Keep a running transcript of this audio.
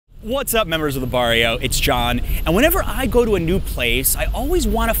What's up, members of the Barrio? It's John, and whenever I go to a new place, I always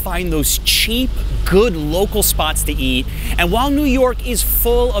want to find those cheap, good local spots to eat. And while New York is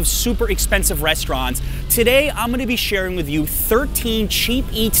full of super expensive restaurants, today I'm going to be sharing with you 13 cheap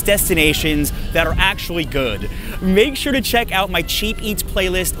eats destinations that are actually good. Make sure to check out my cheap eats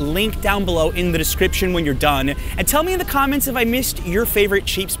playlist, link down below in the description when you're done, and tell me in the comments if I missed your favorite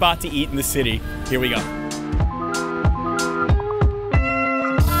cheap spot to eat in the city. Here we go.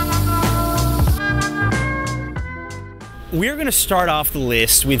 We're gonna start off the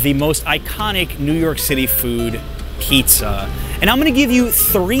list with the most iconic New York City food, pizza. And I'm gonna give you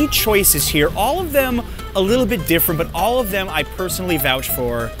 3 choices here, all of them a little bit different, but all of them I personally vouch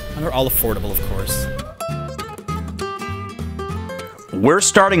for, and they're all affordable, of course. We're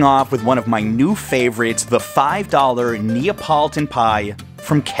starting off with one of my new favorites, the $5 Neapolitan pie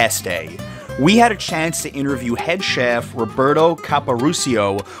from Keste. We had a chance to interview head chef Roberto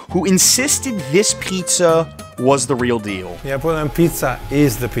Caporuscio, who insisted this pizza was the real deal. Neapolitan pizza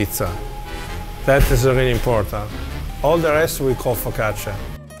is the pizza. That is really important. All the rest we call focaccia.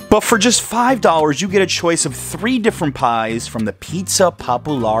 But for just $5, you get a choice of 3 different pies from the Pizza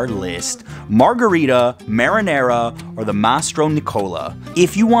Popular list: Margherita, Marinara, or the Mastro Nicola.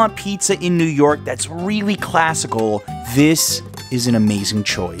 If you want pizza in New York that's really classical, this is an amazing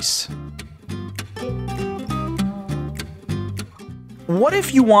choice. What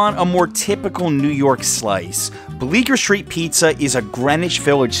if you want a more typical New York slice? Bleecker Street Pizza is a Greenwich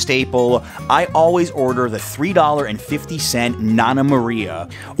Village staple. I always order the $3.50 Nonna Maria.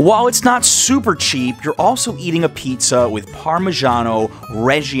 While it's not super cheap, you're also eating a pizza with Parmigiano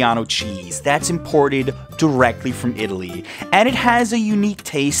Reggiano cheese that's imported directly from Italy. And it has a unique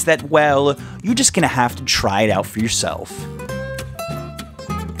taste that, well, you're just gonna have to try it out for yourself.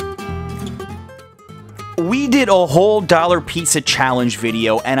 We did a whole dollar pizza challenge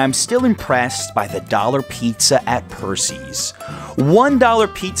video, and I'm still impressed by the dollar pizza at Percy's. $1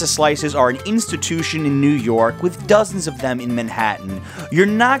 pizza slices are an institution in New York, with dozens of them in Manhattan. You're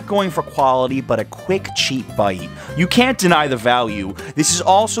not going for quality, but a quick, cheap bite. You can't deny the value. This is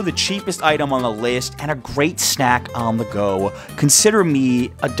also the cheapest item on the list, and a great snack on the go. Consider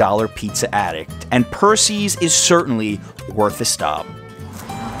me a dollar pizza addict, and Percy's is certainly worth a stop.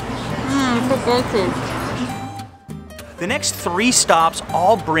 The next 3 stops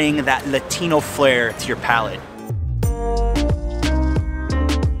all bring that Latino flair to your palate.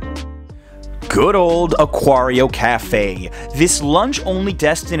 Good old Acuario Cafe. This lunch-only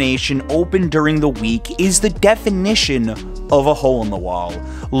destination open during the week is the definition of a hole in the wall.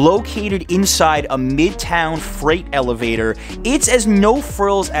 Located inside a midtown freight elevator, it's as no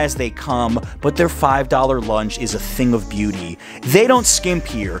frills as they come, but their $5 lunch is a thing of beauty. They don't skimp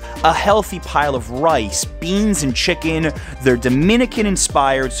here. A healthy pile of rice, beans, and chicken. They're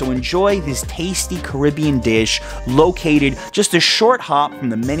Dominican-inspired, so enjoy this tasty Caribbean dish located just a short hop from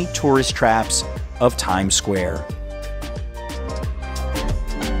the many tourist traps of Times Square.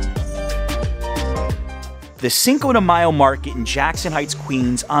 The Cinco de Mayo market in Jackson Heights,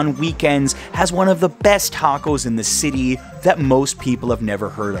 Queens on weekends has one of the best tacos in the city that most people have never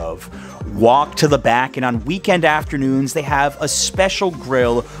heard of. Walk to the back, and on weekend afternoons they have a special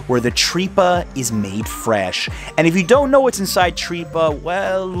grill where the tripa is made fresh. And if you don't know what's inside tripa,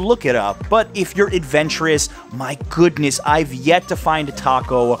 well, look it up. But if you're adventurous, my goodness, I've yet to find a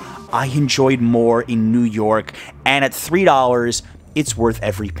taco I enjoyed more in New York, and at $3, it's worth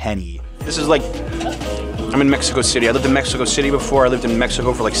every penny. This is like, I'm in Mexico City. I lived in Mexico City before. I lived in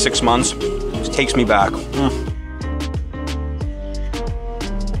Mexico for like 6 months. It takes me back.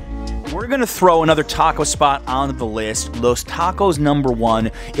 We're gonna throw another taco spot onto the list. Los Tacos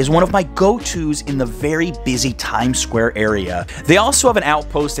 #1 is one of my go-tos in the very busy Times Square area. They also have an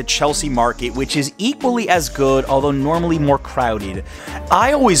outpost at Chelsea Market, which is equally as good, although normally more crowded.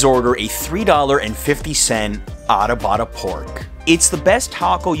 I always order a $3.50 Adobada pork. It's the best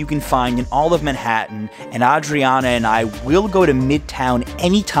taco you can find in all of Manhattan, and Adriana and I will go to Midtown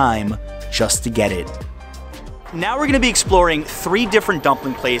anytime just to get it. Now we're going to be exploring 3 different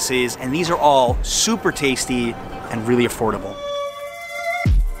dumpling places, and these are all super tasty and really affordable.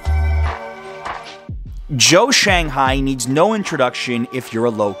 Joe Shanghai needs no introduction if you're a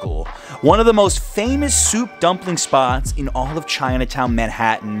local. One of the most famous soup dumpling spots in all of Chinatown,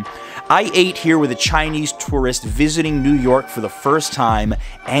 Manhattan. I ate here with a Chinese tourist visiting New York for the first time,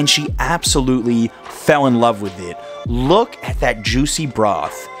 and she absolutely fell in love with it. Look at that juicy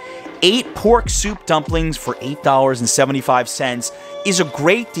broth. 8 pork soup dumplings for $8.75 is a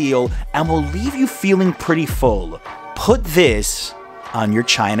great deal and will leave you feeling pretty full. Put this on your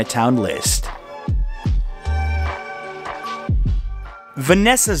Chinatown list.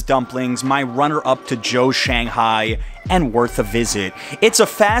 Vanessas Dumplings, my runner-up to Joe's Shanghai, and worth a visit. It's a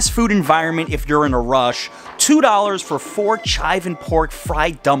fast food environment if you're in a rush. $2 for 4 chive and pork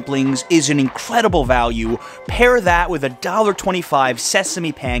fried dumplings is an incredible value. Pair that with a $1.25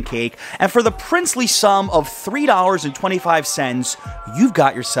 sesame pancake, and for the princely sum of $3.25, you've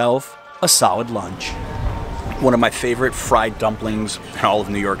got yourself a solid lunch. One of my favorite fried dumplings in all of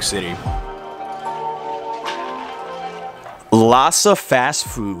New York City. Lhasa Fast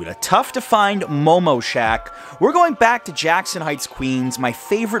Food, a tough-to-find Momo shack. We're going back to Jackson Heights, Queens, my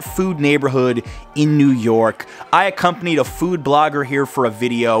favorite food neighborhood in New York. I accompanied a food blogger here for a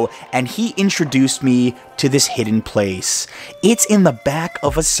video, and he introduced me to this hidden place. It's in the back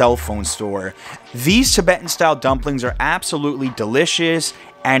of a cell phone store. These Tibetan-style dumplings are absolutely delicious,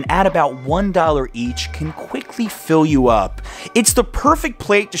 and at about $1 each can quickly fill you up. It's the perfect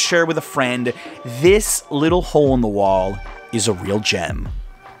plate to share with a friend. This little hole in the wall is a real gem.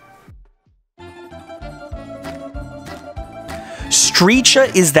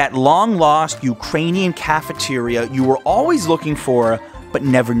 Streecha is that long-lost Ukrainian cafeteria you were always looking for but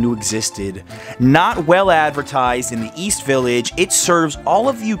never knew existed. Not well advertised in the East Village, it serves all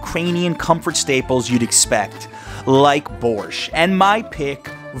of the Ukrainian comfort staples you'd expect, like borscht, and my pick,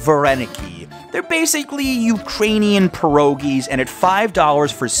 vareniki. They're basically Ukrainian pierogies, and at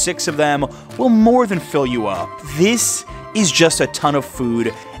 $5 for 6 of them will more than fill you up. This is just a ton of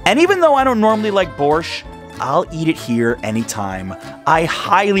food, and even though I don't normally like borscht, I'll eat it here anytime. I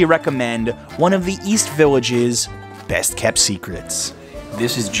highly recommend one of the East Village's best-kept secrets.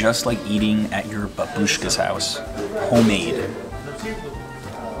 This is just like eating at your babushka's house. Homemade.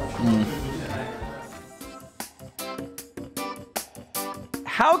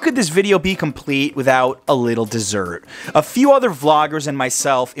 How could this video be complete without a little dessert? A few other vloggers and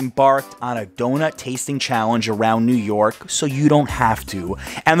myself embarked on a donut tasting challenge around New York, so you don't have to.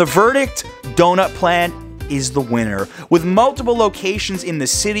 And the verdict, Doughnut Plant is the winner. With multiple locations in the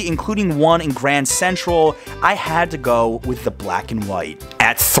city, including one in Grand Central, I had to go with the black and white.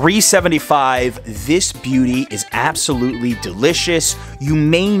 At $3.75, this beauty is absolutely delicious. You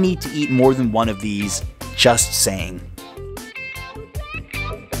may need to eat more than one of these, just saying.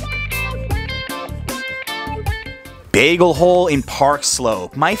 Bagel Hole in Park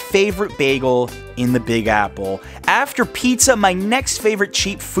Slope, my favorite bagel in the Big Apple. After pizza, my next favorite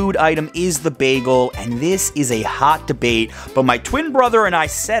cheap food item is the bagel, and this is a hot debate, but my twin brother and I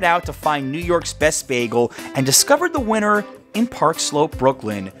set out to find New York's best bagel and discovered the winner in Park Slope,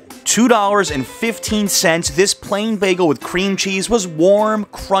 Brooklyn. $2.15, this plain bagel with cream cheese was warm,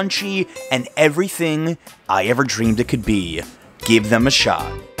 crunchy, and everything I ever dreamed it could be. Give them a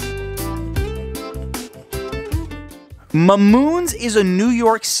shot. Mamoun's is a New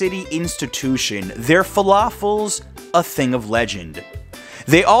York City institution. Their falafels, a thing of legend.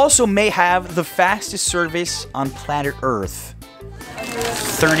 They also may have the fastest service on planet Earth.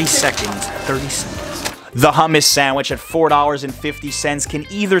 30 seconds. The hummus sandwich at $4.50 can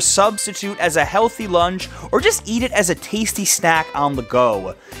either substitute as a healthy lunch or just eat it as a tasty snack on the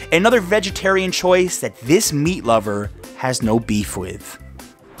go. Another vegetarian choice that this meat lover has no beef with.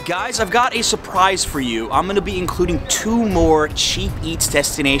 Guys, I've got a surprise for you. I'm going to be including 2 more cheap eats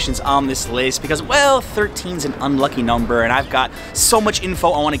destinations on this list because, well, 13's an unlucky number and I've got so much info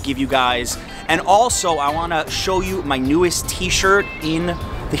I want to give you guys. And also, I want to show you my newest t-shirt in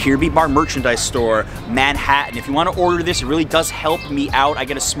the Here Be Bar merchandise store, Manhattan. If you want to order this, it really does help me out. I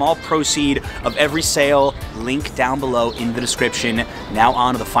get a small proceed of every sale. Link down below in the description. Now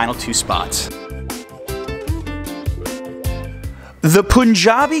on to the final 2 spots. The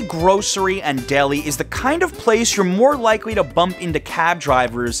Punjabi grocery and deli is the kind of place you're more likely to bump into cab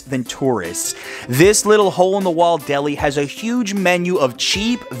drivers than tourists. This little hole-in-the-wall deli has a huge menu of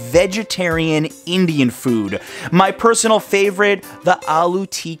cheap, vegetarian Indian food. My personal favorite, the aloo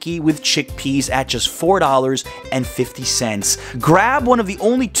tikki with chickpeas at just $4.50. Grab one of the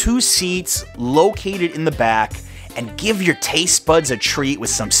only 2 seats located in the back and give your taste buds a treat with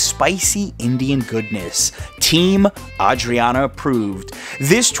some spicy Indian goodness. Team Adriana approved.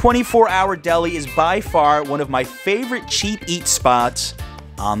 This 24-hour deli is by far one of my favorite cheap eat spots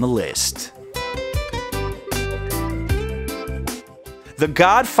on the list. The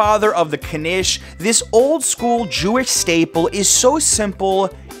godfather of the knish, this old-school Jewish staple is so simple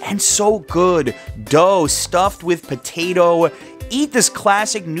and so good. Dough stuffed with potato. Eat this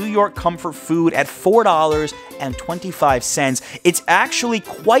classic New York comfort food at $4.25. It's actually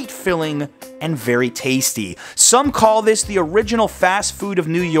quite filling and very tasty. Some call this the original fast food of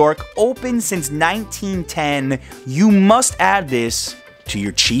New York, open since 1910. You must add this to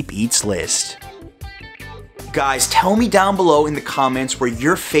your cheap eats list. Guys, tell me down below in the comments where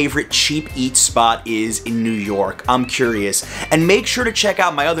your favorite cheap eat spot is in New York. I'm curious. And make sure to check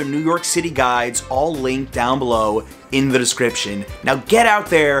out my other New York City guides, all linked down below in the description. Now get out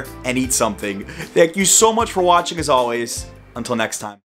there and eat something. Thank you so much for watching as always. Until next time.